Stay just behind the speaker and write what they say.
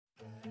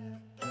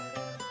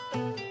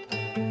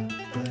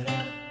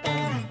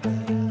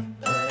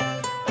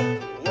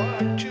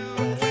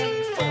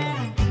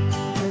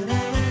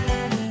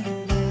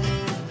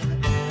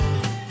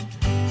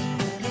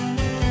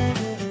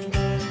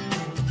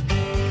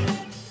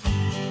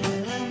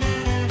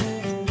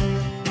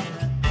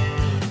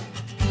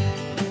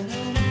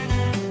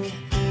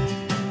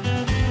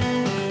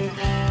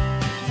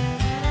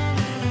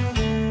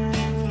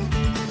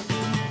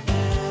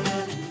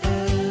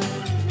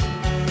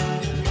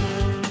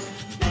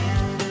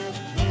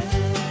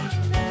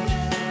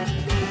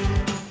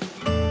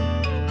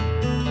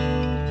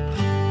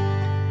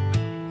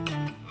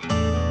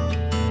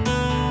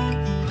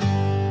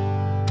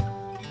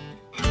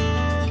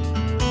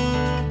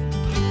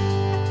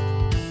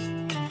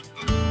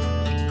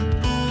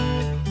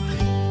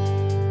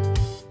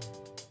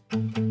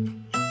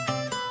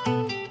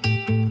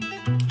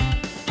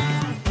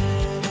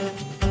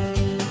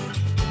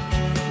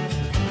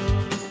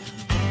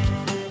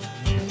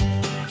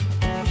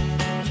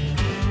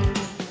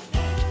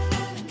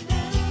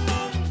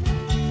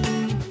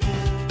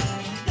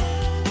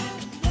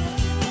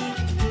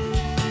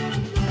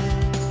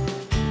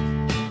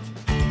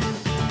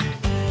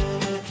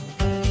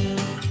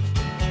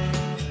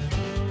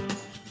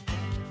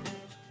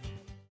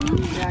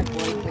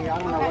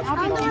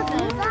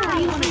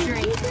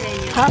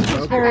Pop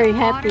is very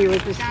happy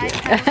with this.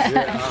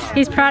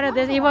 He's proud of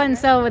this. He wasn't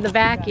so with the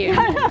vacuum.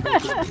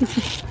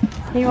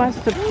 He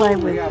wants to play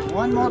with. We got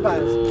one more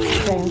buzz.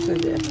 Games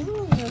with this.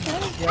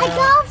 A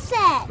golf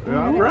set.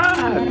 All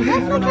right.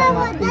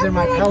 Either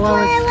my pillow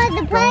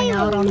is going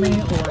out on me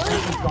or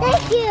something's going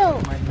Thank you.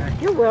 on my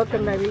neck. You're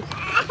welcome, baby.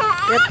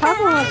 Yeah,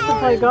 Papa wants to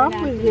play golf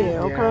with you,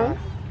 okay?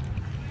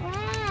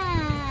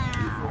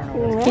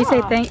 Wow. He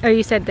said thank. Oh,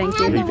 you said thank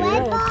The you. red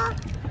ball,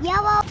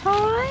 yellow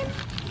time.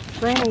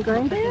 Green and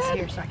green. Put this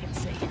here so I can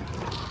see.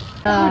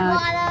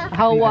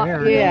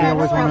 Water. Yeah. I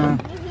always If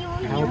want you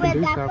to help and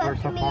do stuff or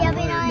for me something.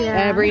 every night.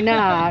 Every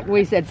night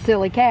we said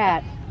silly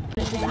cat.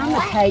 I'm a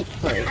tape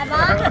freak.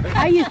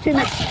 I use too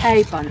much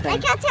tape on I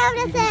things. can't tell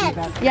what this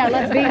is. Yeah,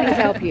 let Beanie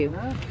help you.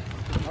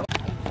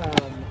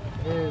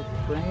 Is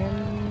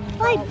green.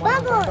 Like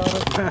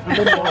bubbles.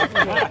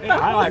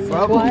 I like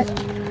bubbles.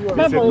 What?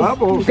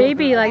 Bubbles.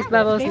 Baby likes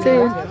bubbles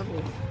too.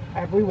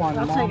 Everyone,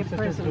 Mom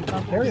said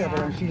just carry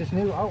over, and she just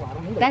knew. Oh, I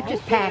don't need it. That's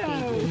just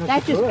packing.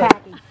 That's just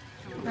packing.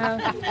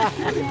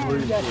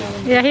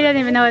 Yeah, he doesn't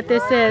even know what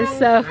this is.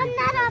 So I'm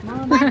not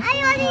a. But I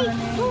already.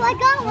 Well, I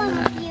got one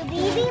with you,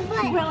 baby.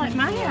 But Well, at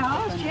my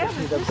house, yeah,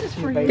 but this is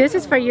for you. this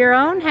is for your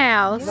own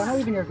house.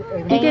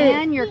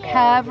 And your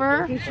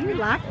cover. You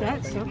like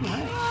that so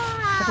much.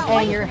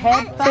 And your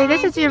headphones.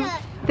 See,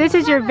 this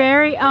is your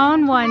very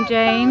own one,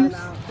 James.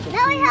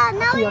 now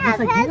we have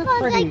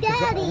headphones like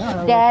Daddy.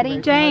 Daddy,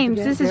 James,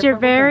 this is your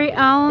very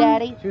own.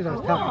 Daddy, She was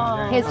always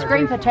telling me. his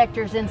screen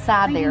protector's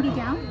inside there.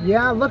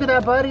 Yeah, look at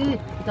that, buddy.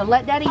 So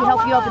let Daddy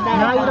help you open that.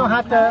 Now you don't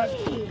have to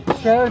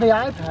share the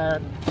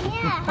iPad. Yeah.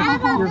 How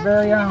about Your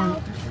very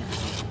own.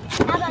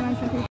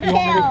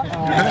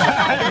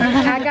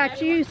 I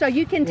got you so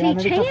you can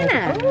teach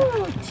Hannah.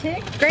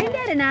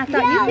 Granddad and I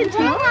thought you can teach.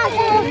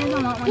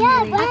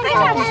 Yeah, Grandpa's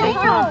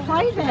house.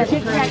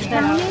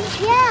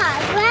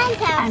 Yeah, Grandpa's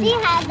house. He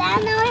has that.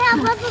 Now we have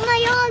one for my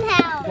own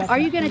house. Are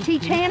you going to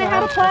teach Hannah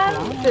how to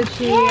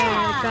play?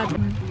 Yeah.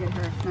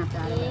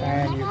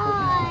 And you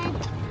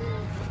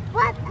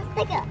What? A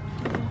sticker.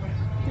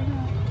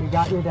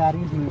 got your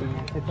daddy's meeting.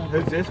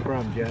 Who's this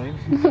from, James?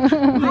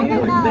 I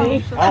don't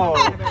know. Oh,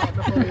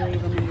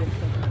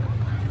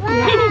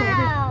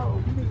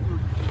 Wow.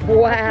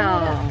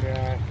 Wow.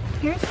 Yeah.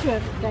 Here's the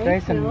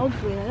Jason,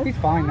 he's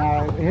fine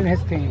now. In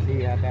his teens,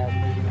 he had that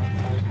meeting.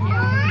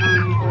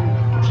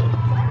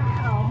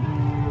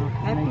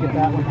 Let me get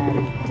that one,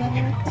 Maddie.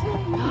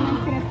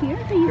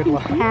 Good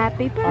luck.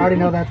 Happy I already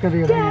know that's going to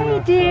be a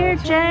birthday, dear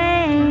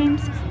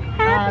James.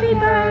 Happy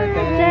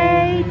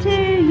birthday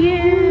to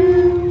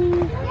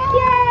you.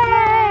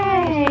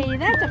 Yay!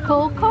 That's a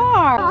cool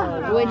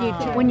car.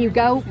 When you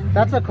go.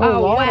 That's a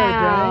cool water,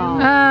 wow.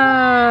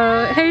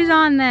 Oh, who's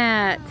on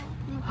that?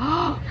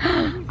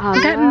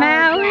 Is that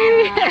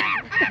Maui?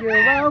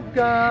 You're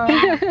welcome.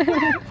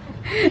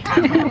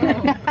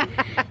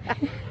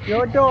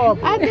 You're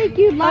adorable. I think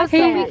you'd like He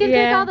that. can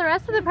take all the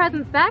rest of the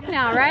presents back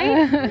now,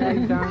 right?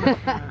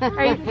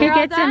 He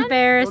gets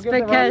embarrassed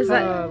because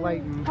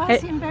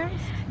What's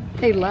embarrassed?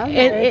 He loves it.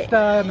 It's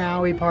the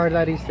Maui part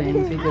that he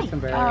sings. He gets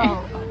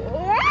embarrassed.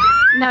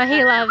 no,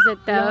 he loves it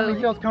He only though.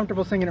 feels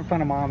comfortable singing in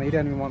front of Mom. He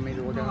doesn't even want me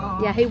to look at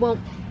him. Yeah, he won't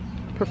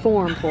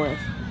perform for us.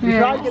 He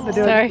tried getting to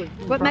do Sorry. it.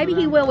 But maybe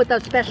he will with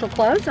those special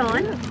clothes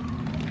on.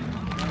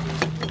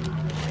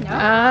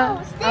 Oh,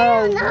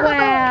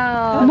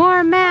 wow.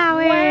 More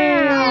Maui.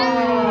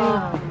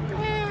 Wow.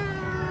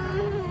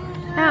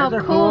 How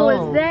Those are cool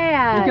is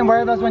that? You can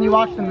wear those when you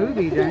watch the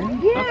movie,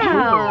 James.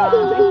 Yeah.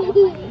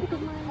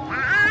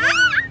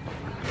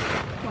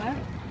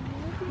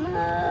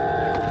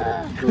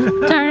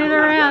 Turn it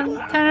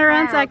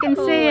around so I can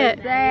see it.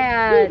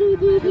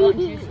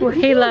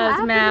 He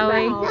loves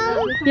Maui.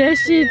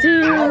 Yes, you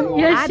do.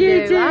 Yes,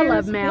 you do. I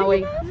love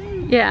Maui.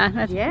 Yeah,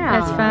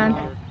 that's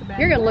fun.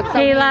 You're gonna look so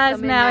He handsome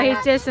loves in Maui. that.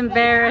 He's just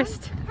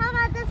embarrassed. How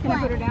about this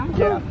one?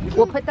 Yeah.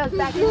 We'll put those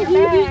back in your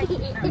bag.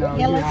 No,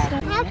 Yeah, let's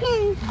start. How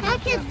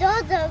can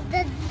Dodo,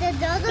 did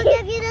Dodo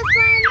give you this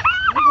one?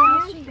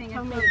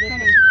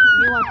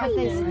 You want to put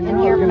this in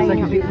here?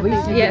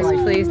 Yes,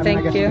 please.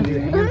 Thank you.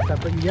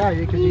 Yeah,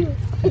 because you can't move your knee.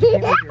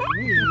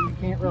 You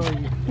can't really.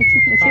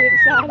 Is he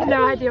excited? No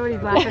idea what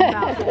he's laughing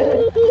about.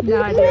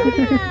 No idea.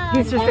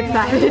 He's just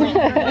excited.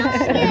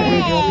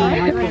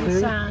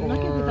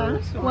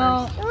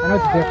 Well, I know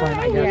it's different.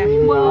 I guess.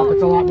 Well,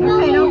 it's a lot more.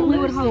 We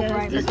would hope,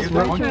 right?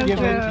 why don't you give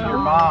that to your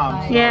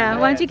mom? Yeah,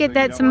 why don't you get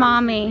that to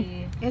Mommy?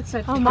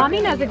 Oh,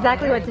 Mommy knows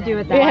exactly what to do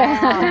with that.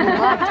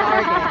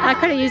 Yeah. I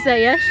could have used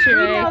that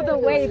yesterday. You know the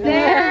way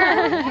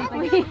there.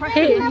 He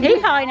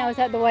probably knows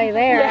that the way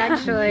there,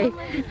 actually.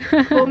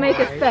 We'll make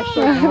it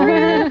special.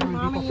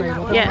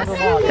 Yes,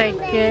 thank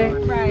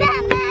you.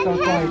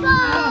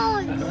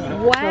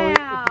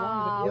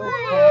 Wow.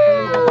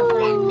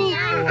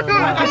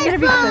 It's gonna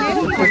be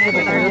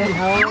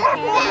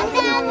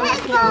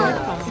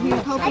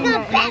I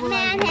got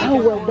Batman headphones.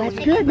 Oh, well, that's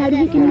good. Maybe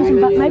you can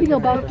use them. Maybe they'll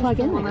both plug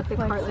in there.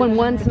 When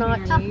one's not.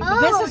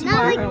 This is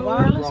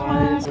wireless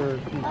ones.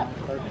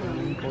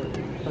 I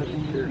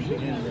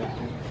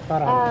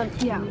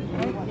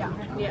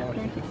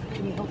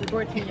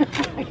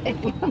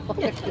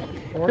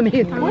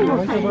mean,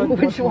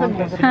 which one?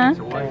 Huh?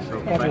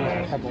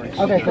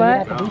 Okay, so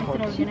What?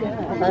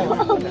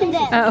 Open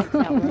this. Oh.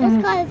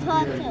 This card is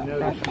hard too.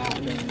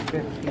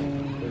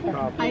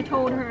 I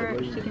told her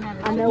she can have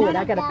it. I know it.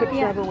 I got a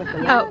picture of her with the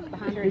Oh.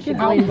 behind her. She's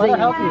Let her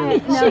help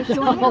you. No, she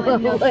won't Oh, good.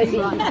 I'm gonna open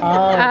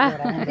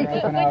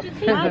up.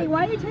 Daddy,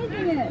 why are you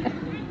taking it?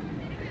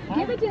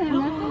 Give it to him.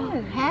 That's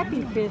it.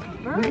 Happy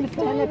 5th birthday.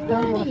 Stand next to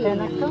him. You wanna stand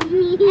next to him?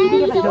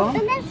 And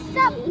open this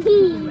up.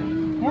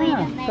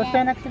 Yeah, go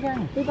stand next to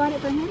him. We bought it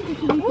for him because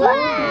he Whoa.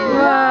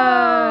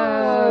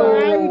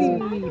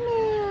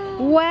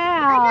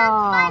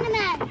 Wow.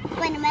 Spider-Man.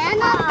 Wait a minute,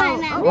 not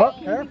Spider-Man. Oh,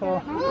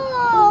 careful.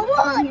 Oh,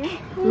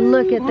 look.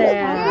 Look at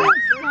that.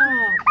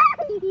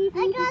 I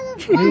got a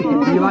Do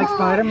you like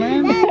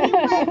Spider-Man?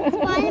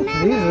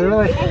 Spider-Man. He's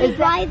really... Is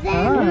that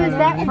Who is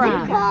that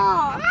from?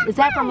 Is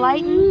that from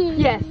Layton?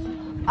 Yes.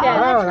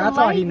 Oh, that's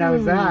why he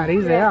knows that.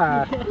 He's,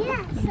 yeah.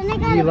 Yes, and I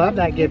got You love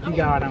that gift you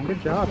got him.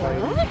 Good job, buddy.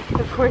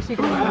 Of course you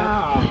can.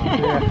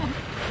 Yeah.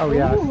 Oh,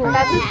 yeah. Oh,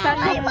 that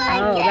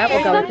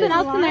will go with Something this.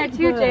 else in there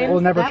too, James.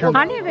 We'll never turn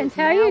I didn't even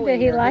tell you that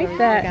he liked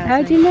that.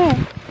 How'd you know?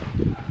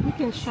 You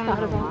can shine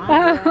it on.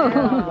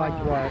 Oh.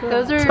 Like what?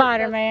 Those are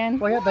Spider-Man.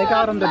 Well, yeah, they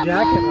got him the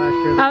jacket last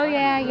year. Oh,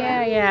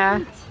 yeah.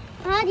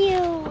 How do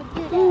you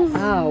do this?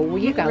 Oh, well,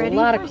 you got a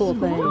lot of cool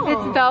things.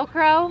 It's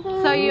Velcro,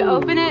 so you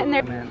open it and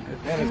there.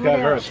 Anna's got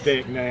her a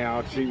stick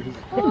now. She's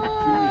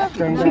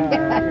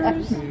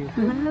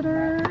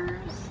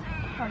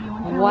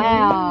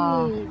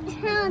Wow.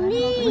 How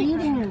neat.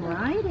 Reading and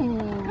writing.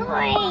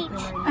 Great.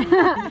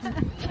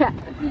 Yeah.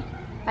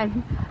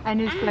 I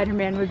knew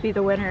Spider-Man would be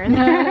the winner.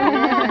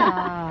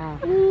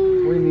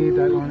 We need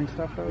that learning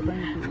stuff, though.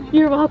 Thank you.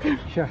 You're welcome.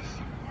 Yes.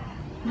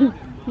 You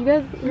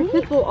guys, your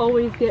kids will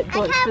always get I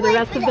books can't for the wait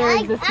rest of their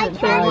existence.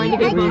 They're I going to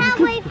get books. can't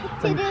wait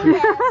to do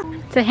this.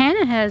 So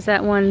Hannah has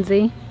that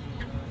onesie.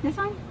 This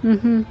one?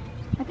 Mm-hmm.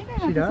 I think I She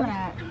got this does? one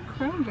at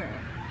Kroger.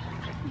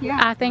 Yeah.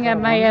 I think I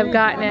may have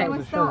gotten That it.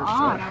 was so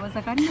odd. I was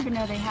like, I didn't even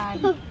know they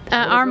had.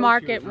 Our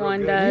market one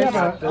We does.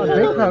 have a big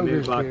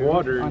Kroger's like too.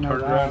 water I and know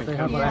turn around that. and They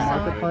come have like a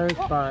back.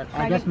 marketplace, but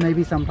I guess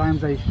maybe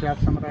sometimes they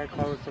chef some of their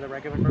clothes to the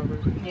regular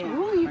Kroger's.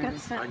 Oh, you got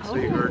I can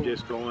see her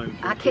just going.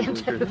 I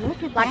can't do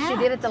like she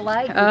did at the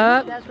lake.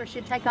 Up. That's where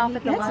she'd take off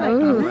at the lake.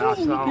 Ooh. I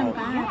saw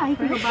Yeah, you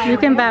can go buy You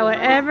can buy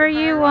whatever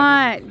you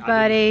want,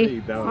 buddy.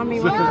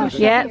 those.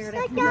 Yep.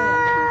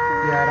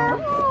 Yeah, I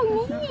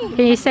don't.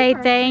 Can you say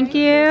thank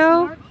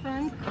you?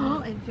 Fun,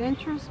 cool,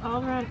 adventurous,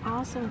 all-around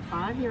awesome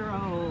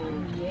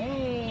 5-year-old.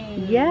 Yay.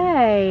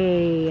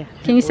 Yay.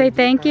 Can you say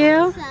thank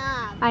you?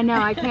 I know,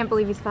 I can't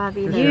believe he's 5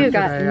 either. You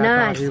got Today, I thought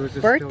nice he was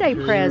just birthday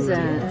still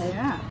presents.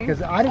 Yeah.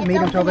 Because I didn't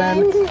meet him till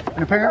then,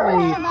 and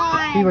apparently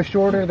he was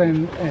shorter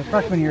than his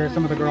freshman year.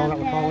 Some of the girls that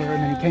were taller,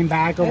 and then he came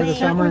back over the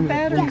summer. And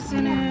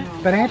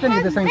but Anthony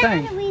did the same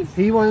thing.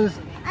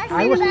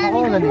 I was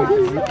taller than him in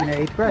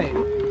 8th grade.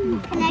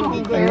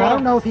 And I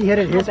don't know if he hit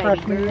it his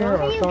freshman year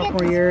or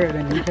sophomore year, and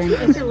then he came.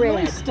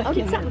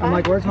 I'm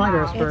like, where's my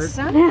dress skirt?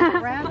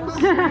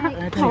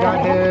 Anthony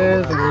got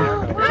his.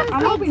 And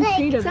I'm hoping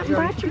she does.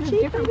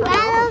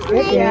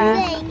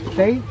 yeah,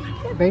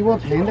 they will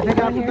tend to pick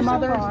up with the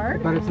mothers,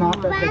 but it's not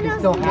that they can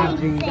still have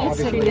genes,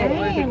 obviously.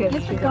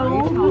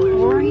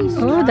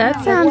 Oh,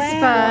 that sounds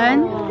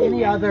fun.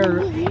 Any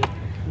other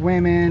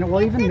women,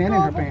 or even men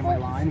in her family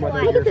line, whether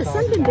Look at you're this,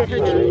 something bit her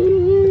cheek.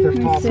 if there's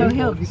tall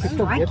people, you can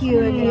still get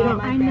them.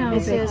 I know.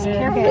 It says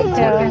careful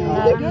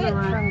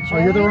Oh,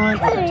 you're the one?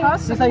 Okay.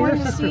 Toss Just a say your coin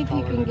to see sister's if you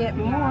taller. can get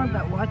more,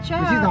 but watch She's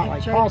not out. like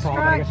If tall, Jake but I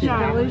guess strikes, she's you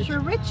not. lose your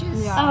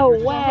riches. Oh,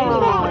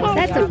 wow.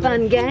 That's a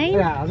fun game.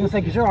 Yeah, I was gonna say,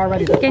 because you're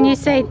already the Can you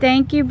say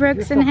thank you,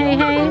 Brooks and Hey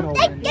Hey?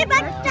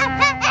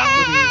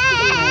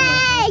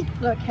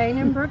 Look, Kane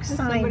and Brooks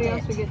signed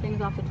it. Get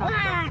things off the top.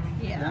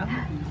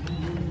 Yeah.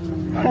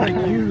 I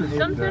think you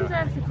Sometimes I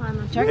have to climb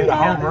up. hit a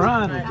home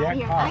run and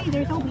jackpot.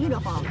 They're so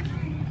beautiful.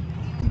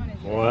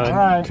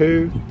 1,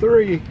 2,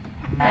 3.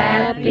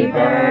 Happy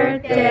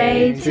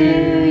birthday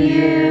to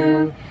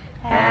you.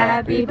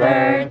 Happy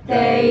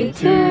birthday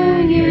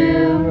to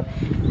you.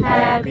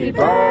 Happy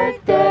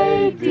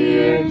birthday,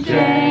 dear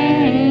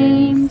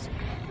James.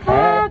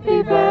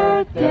 Happy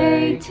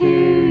birthday to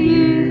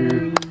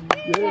you.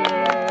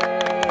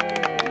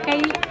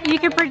 Okay, you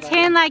can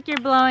pretend like you're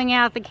blowing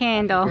out the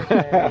candle.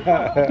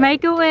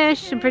 Make a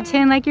wish and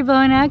pretend like you're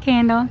blowing out a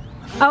candle.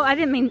 Oh, I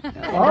didn't mean.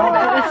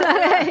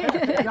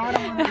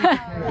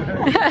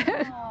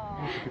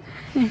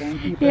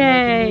 Thank you for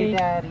Yay. making me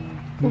daddy.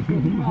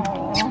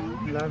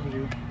 Love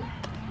you.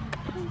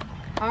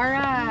 All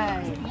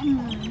right. You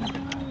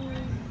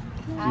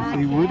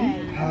see Woody?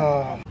 You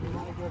want to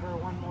give her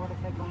one more to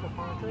take on the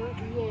Parker?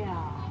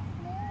 Yeah.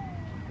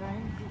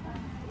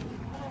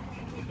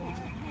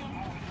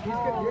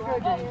 You're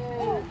good,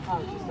 James.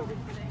 Oh, she's still good.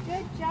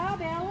 Good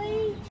job,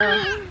 Ellie.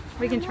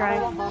 We can try.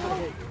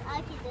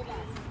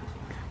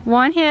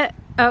 One hit.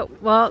 Oh,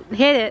 well,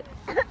 hit it.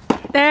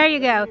 There you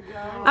go.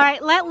 All right,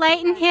 let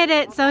Layton hit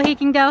it so he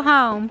can go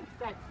home.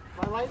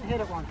 Let Leighton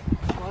hit it once.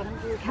 Let him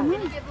do it. Come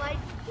in. Give Leighton.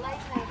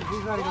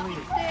 He's ready to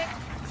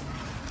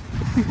leave.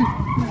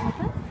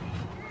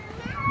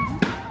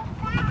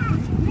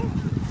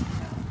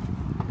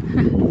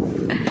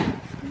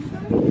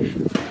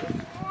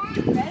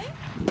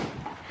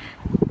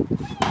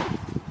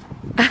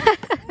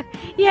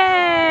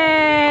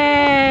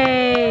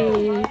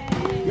 Yay!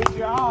 Good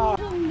job.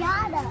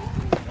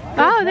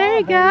 Oh, there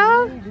you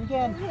go. Do it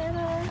again.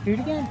 Do it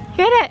again.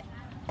 Hit it.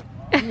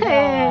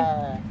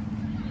 Yeah.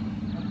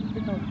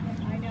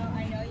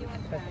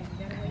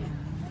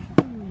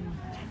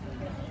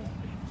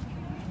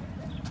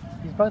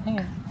 Use both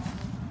hands.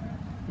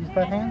 Use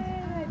both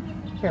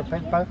hands. Here,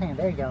 put both hands.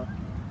 There you go.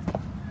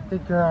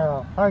 Good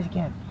girl. Hard as you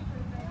can.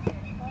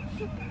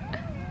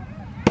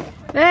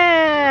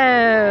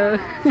 Oh.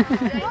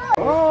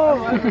 Oh,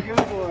 that's a good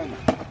one.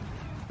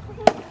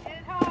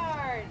 Hit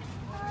hard.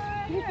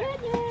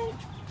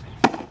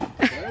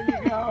 There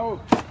you go.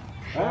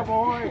 That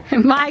boy.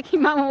 Mike, you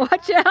might want to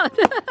watch out.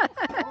 Oh,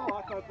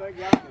 I thought they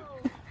got it.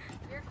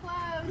 You're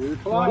close. You're You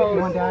close.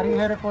 want Daddy to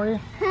hit it for you?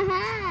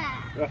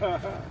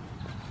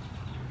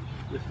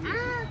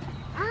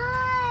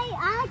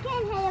 I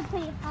can hit it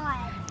pretty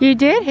hard. You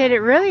did hit it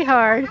really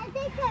hard. I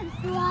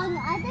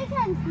think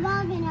I'm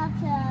strong enough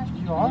to.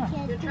 You are.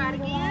 Try it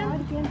again.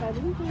 You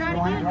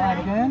want to try it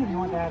again, or do you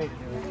want Daddy to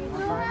do it?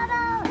 How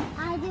about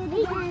I do it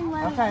again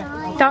when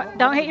Okay.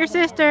 Don't hit your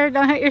sister.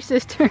 Don't hit your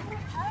sister. Here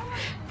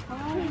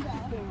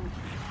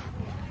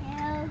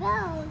it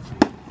goes.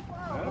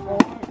 That boy.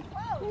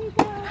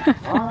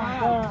 Oh,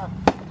 yeah.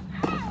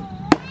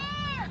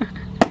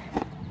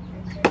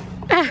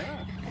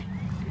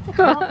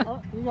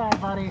 Oh, you got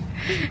it, buddy.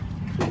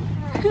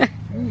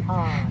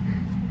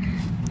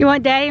 Yeehaw. You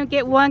want Daddy to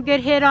get one good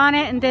hit on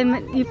it and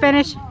then you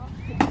finish?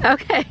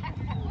 Okay.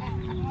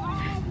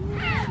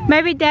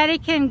 Maybe Daddy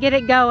can get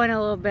it going a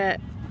little bit.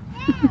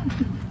 Do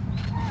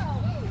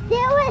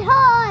it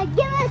hard.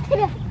 Give it to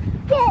the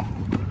get.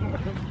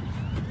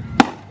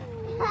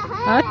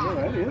 Oh,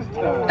 that is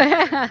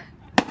tough.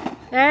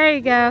 There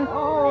you go.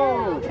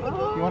 Oh.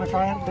 You want to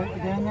try it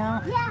again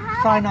now? Yeah.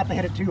 Try not to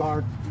hit it too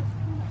hard.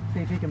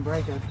 See if you can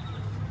break it.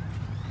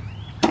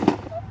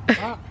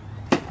 Ah,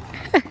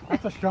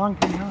 that's a strong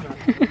pinata.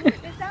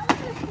 Is that what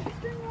the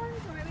string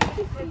was? Or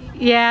maybe it's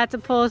Yeah, it's a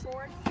pull.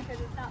 board because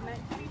it's not meant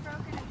to be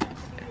broken. It's meant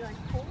to be like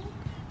pulled.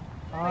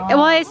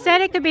 Well, it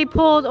said it could be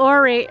pulled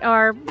or There's the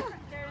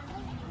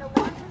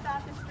ones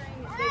without the string,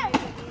 they make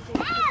it easy to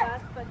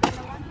bust, but then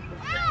the ones with the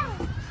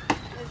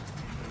string,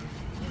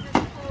 you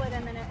just pull it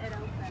and then it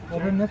opens. Well,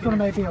 then this one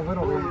may be a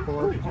little weak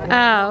for it.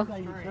 Oh.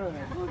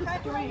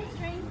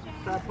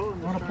 You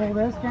want to pull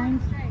this,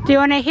 James? Do you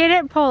want to hit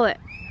it? Pull it.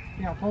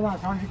 Yeah, pull out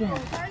as hard as you can.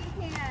 As far as you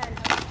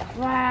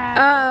can.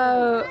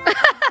 Oh.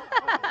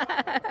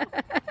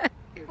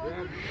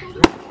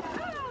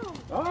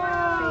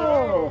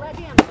 Oh. Let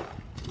him.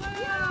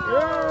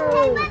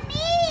 Hey, let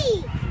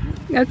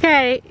me.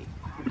 Okay.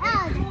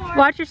 Oh,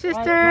 Watch your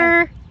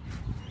sister.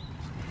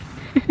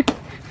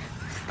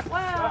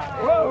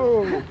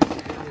 Whoa.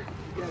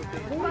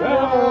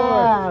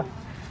 Ah.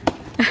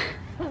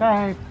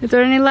 Okay. Is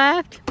there any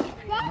left?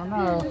 I don't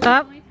know. Oh.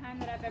 Time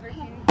that I've ever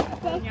seen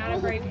pinata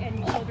break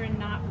and children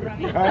not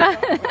running.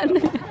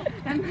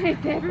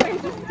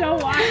 Everybody's just so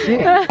watching. She,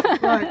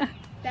 look,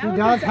 she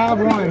does have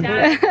one. When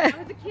I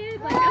was a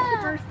kid, like that's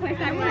the first place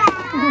I went.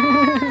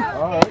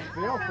 Oh, it's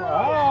still fun.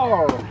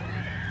 Oh.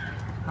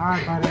 All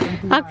right, buddy.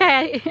 Thank you.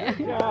 Okay. Good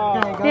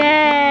job.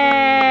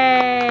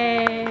 Yay.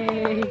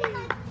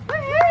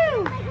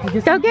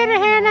 Go get her,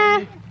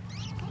 Hannah.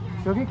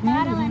 Go get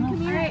candy.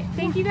 Hannah. Alright,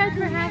 thank you guys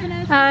for having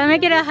us. Let me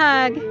get a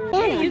hug.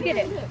 Maddie, you get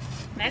it.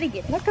 Maddie,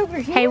 get it. Look over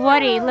here. Hey,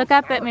 Woody, look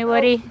up at me,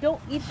 Woody.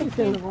 Don't eat the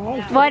candy.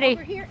 Woody.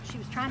 Over here. She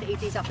was trying to eat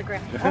these off the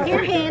ground.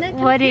 Here, Hannah.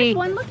 Woody. Here's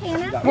one. Look,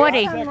 Hannah.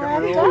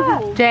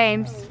 Woody.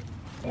 James.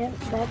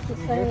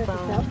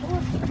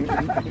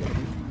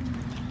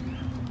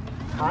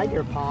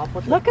 Tiger pop.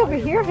 What's Look over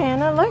here,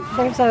 Hannah. Look,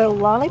 there's a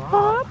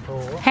lollipop.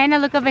 Hannah,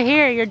 look over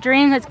here. Your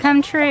dream has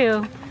come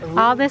true.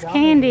 All this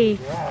candy.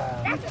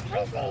 that's a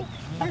frizzy.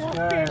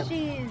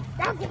 Fishies.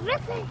 That's a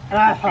frizzy.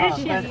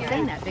 Fishies.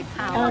 Seen that big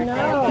pile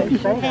right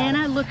there.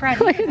 Hannah, look right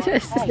Look here. at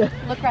this. Hey,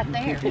 look right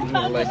there.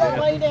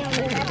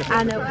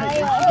 I know.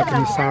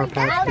 These Sour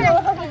Patch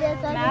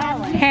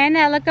Kids.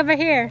 Hannah, look over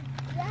here.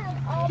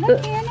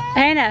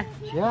 Hannah,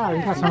 Yeah,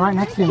 you got some right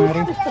next to you,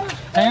 Maddie.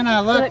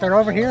 Hannah, look, they're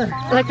over here.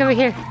 look over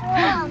here.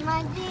 Oh,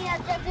 my dear,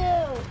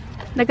 to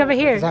Look over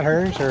here. Is that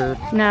hers or?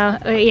 No,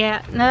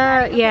 yeah,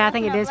 no, yeah, I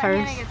think it is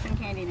hers. Get some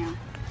candy now.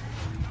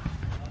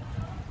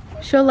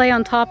 She'll lay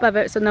on top of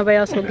it so nobody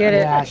else will get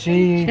it. Yeah,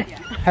 she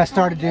has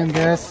started doing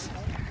this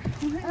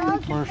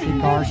where she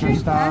guards her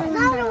stuff.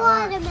 Not a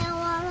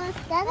watermelon.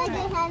 That's a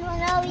good hand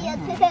one over here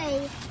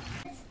today.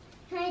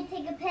 Can I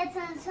take a picture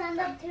and send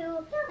up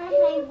to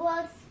my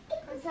books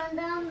and send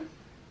them?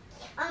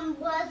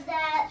 Was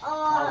that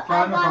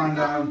I bought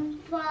them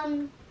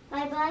from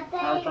my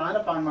birthday trying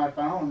to find my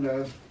phone,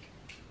 dude.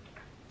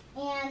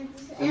 and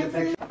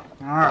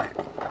Alright.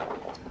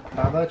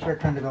 How about your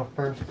turn to go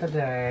first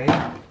today?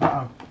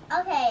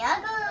 okay,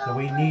 I'll go So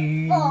we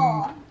need...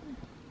 4.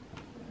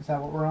 Is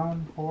that what we're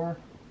on? 4?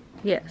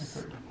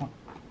 Yes.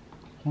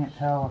 Can't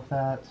tell if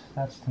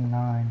that's to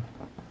 9.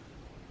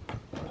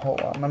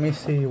 Hold on, let me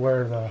see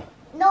where the...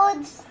 No,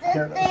 it's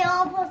There it they is.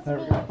 all supposed There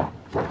to we be.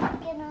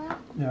 go. You know?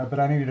 Yeah, but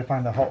I needed to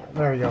find the hole.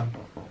 There you go.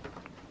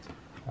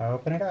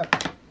 Open it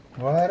up.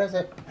 What is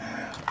it?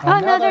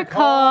 Another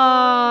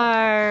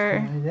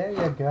car. There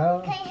you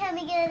go. Can you help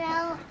me get it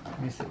out?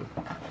 Let me see.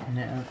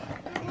 No.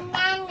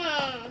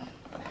 Nana.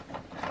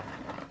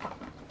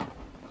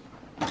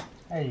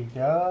 There you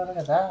go. Look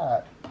at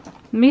that.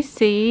 Let me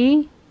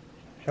see.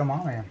 Show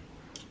Mommy.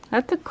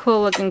 That's a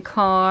cool looking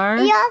car.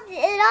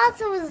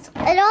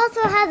 It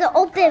also has an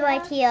open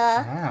right here.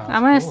 Wow. I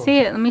want to see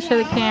it. Let me show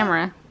the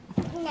camera.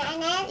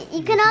 Nana.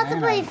 You can also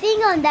put your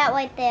finger on that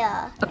right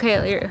there.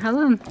 Okay, here, hold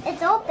on.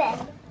 It's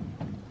open.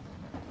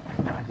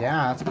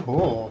 Yeah, that's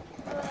cool.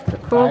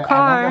 Cool I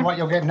car. wonder what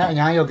you'll get now.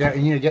 Now you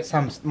need to get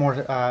some more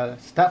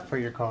stuff for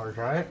your cars,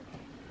 right?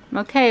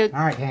 Okay. All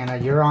right, Hannah,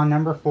 you're on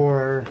number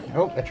 4.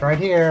 Oh, it's right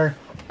here.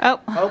 Oh.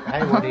 Oh,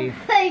 hey, Woody.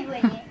 Hey,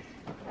 Winnie.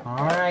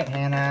 All right,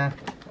 Hannah.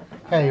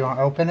 Okay, you want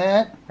to open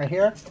it right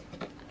here?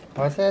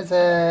 What is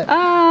it?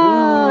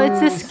 Oh, Ooh, it's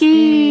the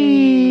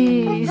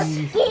skis.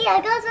 Yeah,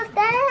 it goes with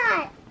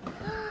that.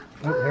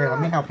 Oh, here, let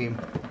me help you.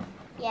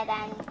 Yeah,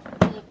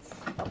 then it's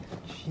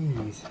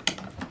Jeez.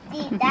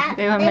 that.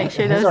 They want to make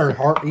sure These those.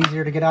 are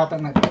easier to get out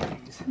than the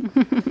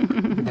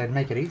these. That'd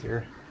make it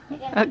easier.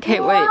 Okay,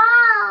 wait.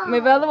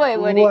 Move out of the way,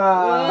 Woody.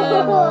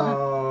 Whoa.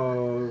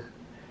 Whoa.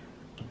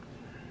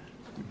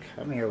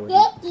 Come here, Woody.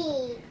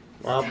 Sticky.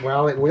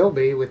 Well, it will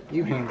be with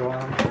you handling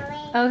them.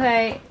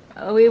 Okay,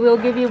 we will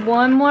give you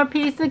one more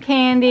piece of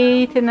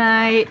candy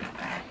tonight.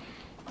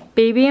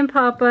 BB and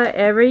Papa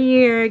every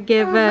year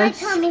give My us.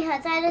 tummy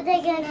hurts. I don't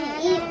think I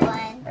can eat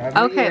one.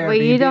 Every Okay, year, well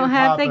you BB don't and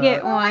have to Papa-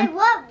 get I one.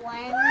 want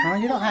one. No,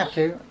 you don't have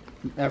to.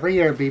 Every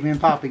year, BB and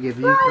Papa give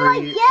you Well,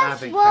 3 yes,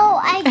 advent well,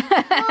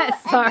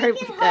 calendars. Sorry, I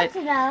think it hurts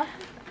enough.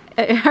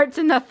 it hurts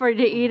enough for you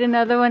to eat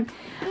another one.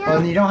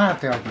 Well, you don't have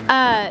to open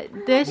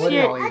it. This Woody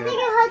year, will eat I think it.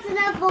 it hurts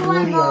enough for one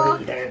Woody will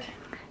more. eat it.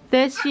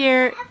 this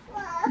year,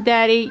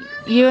 Daddy,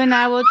 you and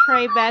I will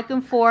trade back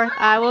and forth.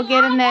 I will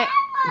get a negative.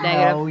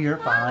 No, you're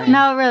fine.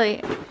 No,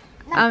 really.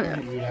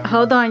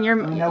 Hold on,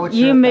 know it's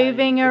you your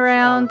moving thing.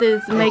 around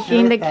is It's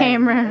making your the thing.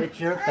 camera. It's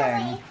your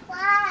thing.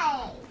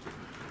 Why?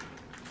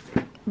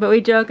 But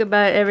we joke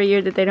about it every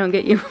year that they don't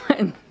get you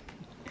one.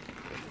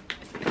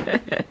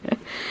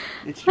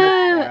 It's your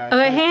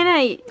Okay,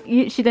 Hannah,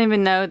 she doesn't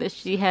even know that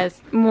she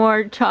has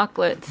more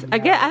chocolates. I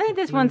think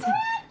this one's.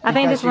 I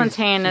think this one's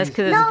Hannah's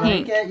because it's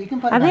pink. You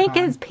can put it I back think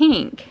on. it's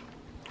pink.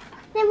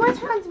 Then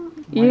which one's...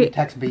 When you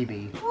text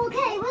BB.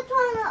 Okay, which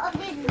one of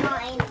these is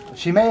mine?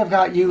 She may have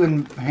got you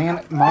and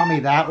Mommy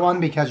that one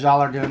because y'all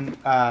are doing,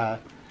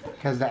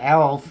 because the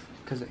elf,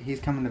 because he's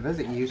coming to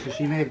visit you, so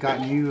she may have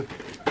gotten you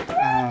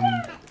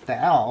the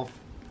elf,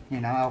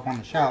 Elf on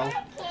the Shelf.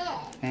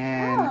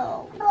 And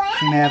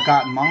she may have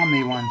gotten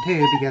Mommy one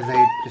too because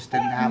they just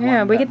didn't have one.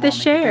 Yeah, we that get to Mommy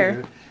could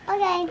share. do.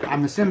 Okay.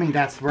 I'm assuming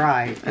that's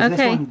right. 'Cause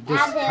Okay. This one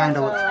just kind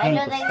of looks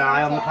pink with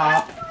sky on the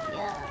top.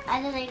 Yeah,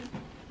 I don't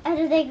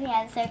think we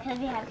have to because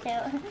we have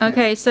to.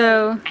 Okay,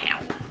 so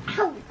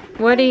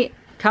what do you?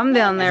 Come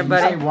down there, You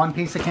say buddy. one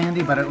piece of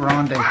candy, but we're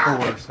on day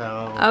 4,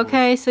 so.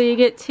 Okay, so you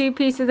get 2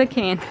 pieces of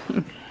candy.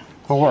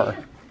 4.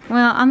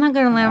 Well, I'm not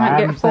gonna let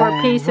him get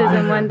 4 pieces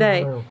in one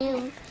day.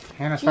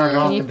 Hannah started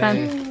off You the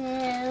find- day.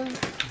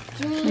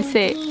 Let me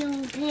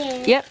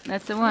see. Yep,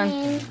 that's the one.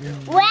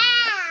 Wow!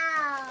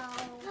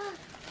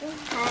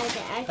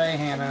 Hey,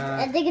 Hannah.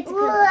 I think it's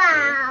good.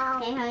 Wow!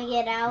 Okay, how we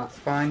get out? Let's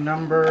find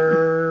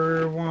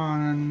number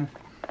 1.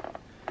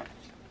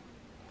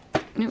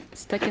 Nope,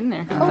 it's stuck in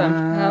there. Hold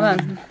on, hold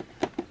on.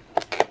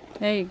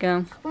 There you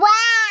go.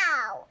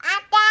 Wow!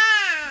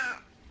 Apple!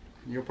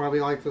 You'll probably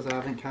like this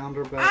advent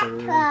calendar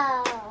better.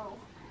 Apple!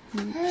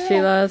 She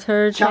loves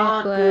her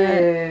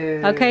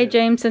chocolate. Okay,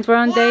 James, since we're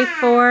on day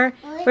 4,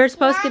 we're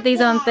supposed to get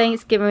these on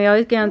Thanksgiving. We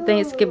always get on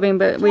Thanksgiving,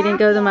 but we didn't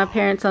go to my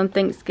parents on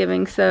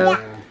Thanksgiving, so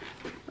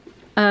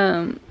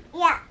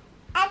Yeah,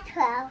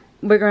 apple.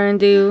 we're going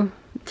to do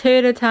 2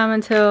 at a time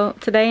until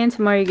today and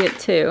tomorrow you get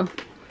 2.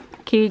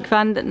 Can you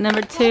find the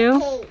number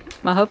 2? Okay.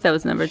 I hope that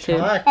was number 2.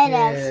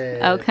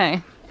 Chocolate.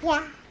 Okay.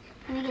 Yeah.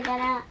 Let me get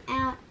that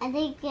out. I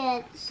think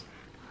it's...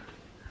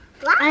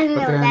 I don't know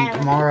But what then that is.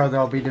 tomorrow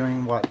they'll be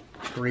doing what?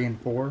 3 and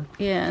 4?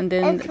 Yeah, and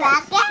then It's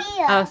right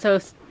here. oh, so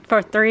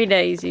for 3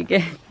 days you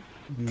get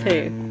And 2.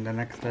 then the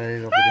next day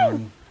they'll be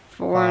doing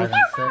 4. 5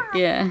 and 6.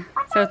 Yeah,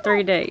 so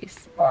 3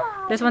 days.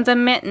 This one's a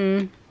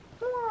mitten.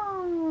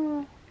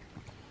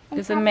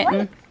 It's a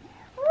mitten.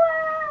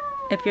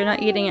 If you're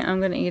not eating it, I'm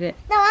gonna eat it.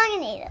 No, I'm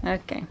gonna eat it.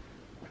 Okay.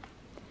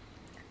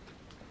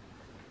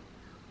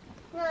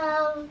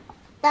 No,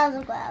 that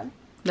was a glove.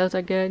 Those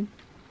are good.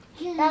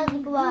 That was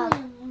a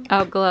glove.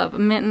 Oh, glove.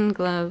 Mitten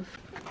glove.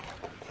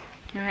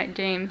 Alright,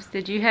 James.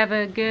 Did you have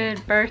a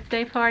good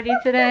birthday party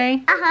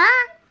today?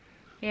 Uh-huh.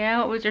 Yeah,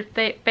 what was your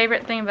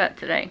favorite thing about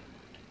today?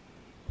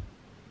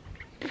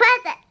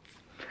 Present.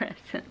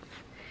 Presents.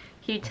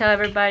 Can you tell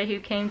everybody who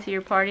came to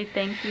your party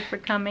thank you for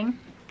coming?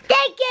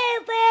 Thank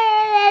you for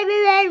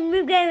everyone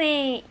in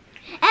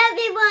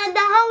the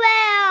whole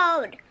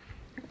world.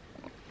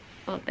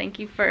 Well, thank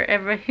you for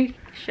everybody who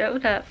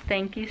showed up.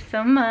 Thank you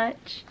so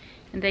much.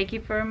 And thank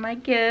you for my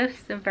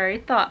gifts. They're very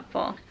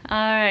thoughtful.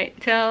 Alright,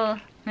 tell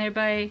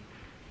everybody,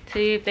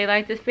 see if they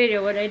like this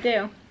video, what I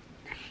do.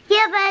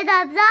 Give it a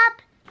thumbs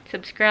up.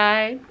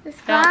 Subscribe.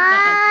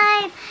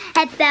 Subscribe.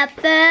 Hit the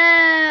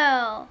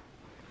bell.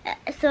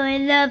 So you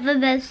never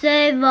miss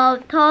it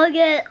of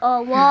Target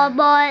or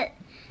Walmart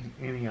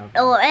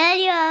or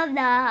any of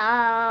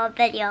the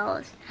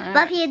videos.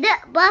 But if you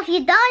don't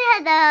hit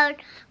that,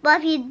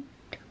 but if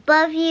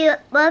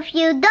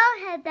you don't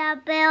hit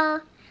that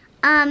bell,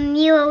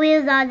 you will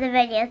lose all the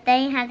videos.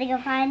 Then you have to go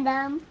find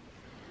them.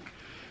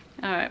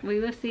 Alright, we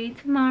will see you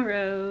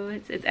tomorrow.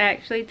 It's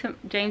actually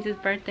James's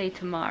birthday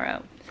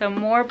tomorrow. So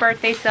more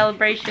birthday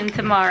celebration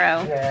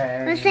tomorrow.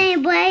 We're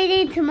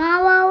celebrating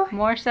tomorrow.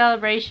 More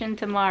celebration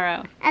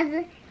tomorrow. Are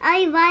you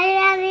inviting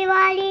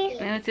everybody?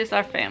 And it's just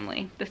our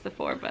family. Just the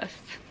 4 of us.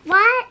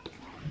 What?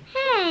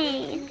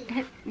 Hey.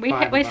 We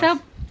saw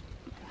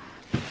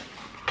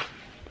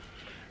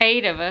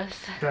 8 of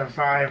us. The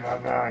 5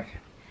 of us.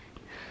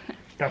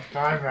 The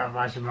 5 of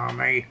us,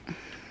 Mommy.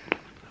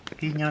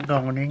 He's not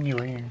going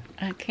anywhere.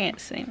 I can't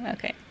sing.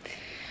 Okay.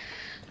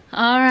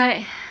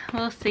 Alright.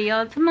 We'll see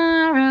y'all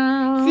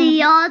tomorrow. See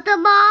y'all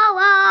tomorrow.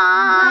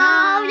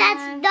 Bye.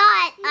 That's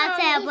not a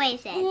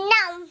celebration.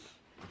 No.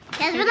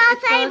 That's not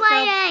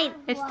celebrating.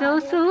 It's still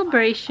a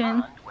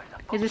celebration.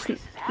 Is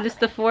this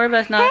the 4 of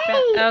us, not a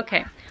family?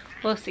 Okay.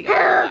 We'll see y'all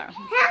tomorrow.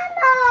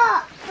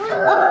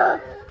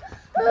 Hannah.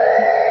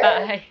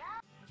 Bye.